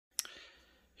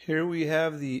Here we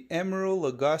have the Emeril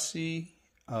Lagasse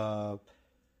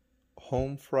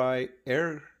home fry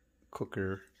air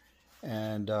cooker,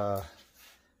 and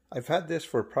I've had this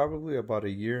for probably about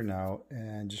a year now,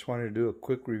 and just wanted to do a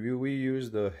quick review. We use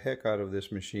the heck out of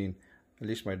this machine, at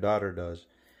least my daughter does.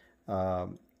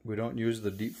 We don't use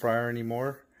the deep fryer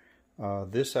anymore.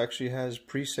 This actually has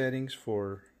pre-settings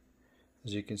for,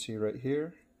 as you can see right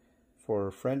here, for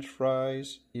French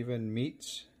fries, even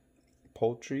meats,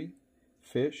 poultry,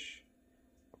 fish,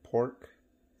 pork,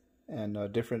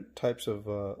 and different types of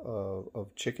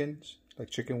chickens, like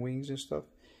chicken wings and stuff.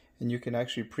 And you can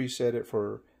actually preset it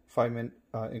for 5-minute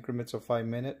increments of 5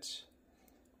 minutes,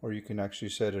 or you can actually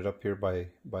set it up here by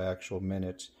actual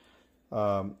minutes.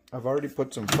 I've already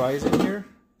put some fries in here.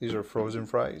 These are frozen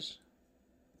fries,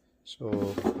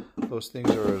 so those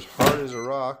things are as hard as a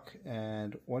rock.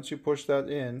 And once you push that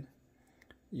in,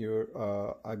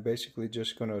 I'm basically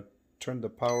just gonna turn the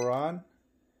power on,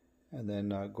 and then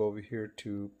go over here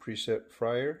to preset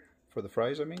fryer for the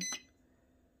fries, and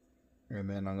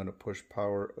then I'm going to push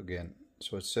power again.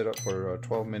 So it's set up for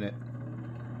 12-minute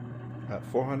at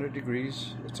 400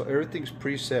 degrees. Everything's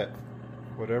preset,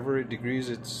 whatever degrees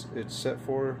it's set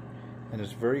for, and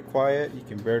it's very quiet. You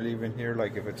can barely even hear,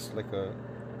 like, if it's like a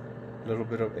little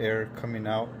bit of air coming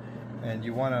out. And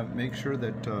you want to make sure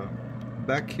that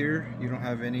back here you don't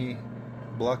have any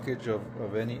blockage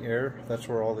of any air. That's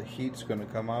where all the heat's going to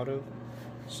come out of.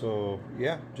 So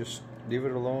yeah, just leave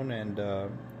it alone, and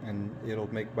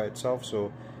it'll make by itself.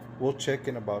 So we'll check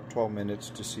in about 12 minutes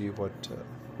to see what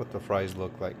the fries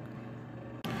look like.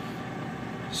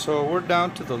 So we're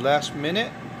down to the last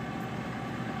minute,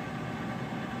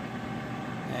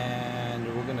 and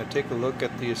we're going to take a look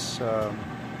at this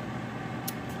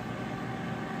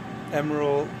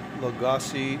Emeril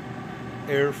Lagasse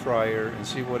air fryer and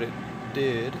see what it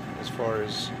did as far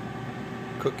as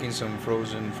cooking some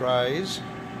frozen fries,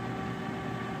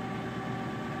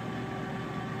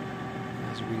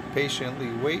 as we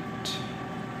patiently wait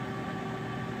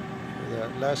for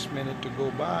that last minute to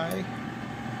go by.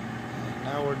 And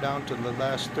now we're down to the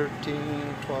last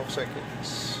 12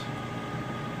 seconds.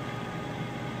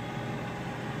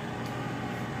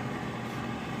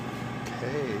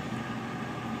 Okay.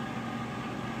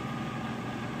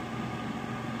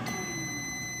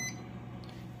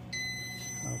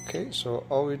 Okay, so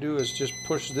all we do is just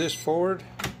push this forward,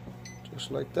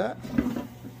 just like that.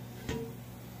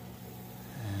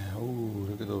 Oh,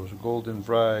 look at those golden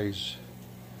fries.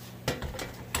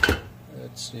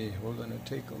 Let's see, we're going to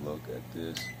take a look at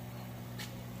this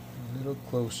a little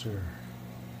closer.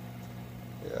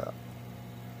 Yeah.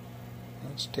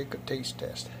 Let's take a taste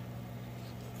test.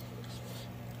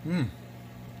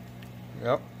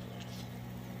 Yep.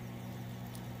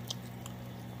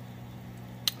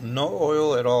 No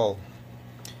oil at all.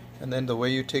 And then the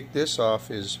way you take this off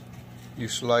is you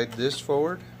slide this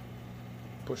forward,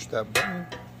 push that button,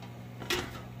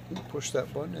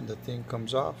 and the thing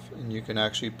comes off, and you can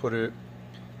actually put it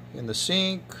in the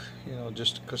sink, you know,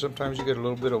 just because sometimes you get a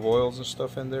little bit of oils and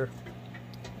stuff in there,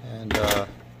 and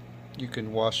you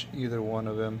can wash either one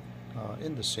of them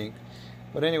in the sink.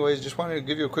 But anyways, just wanted to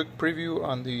give you a quick preview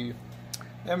on the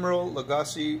Emeril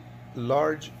Lagasse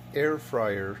large air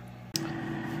fryer.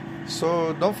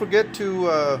 So don't forget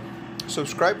to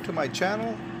subscribe to my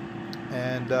channel,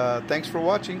 and thanks for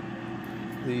watching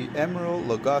the Emeril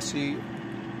Lagasse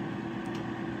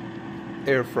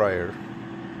air fryer.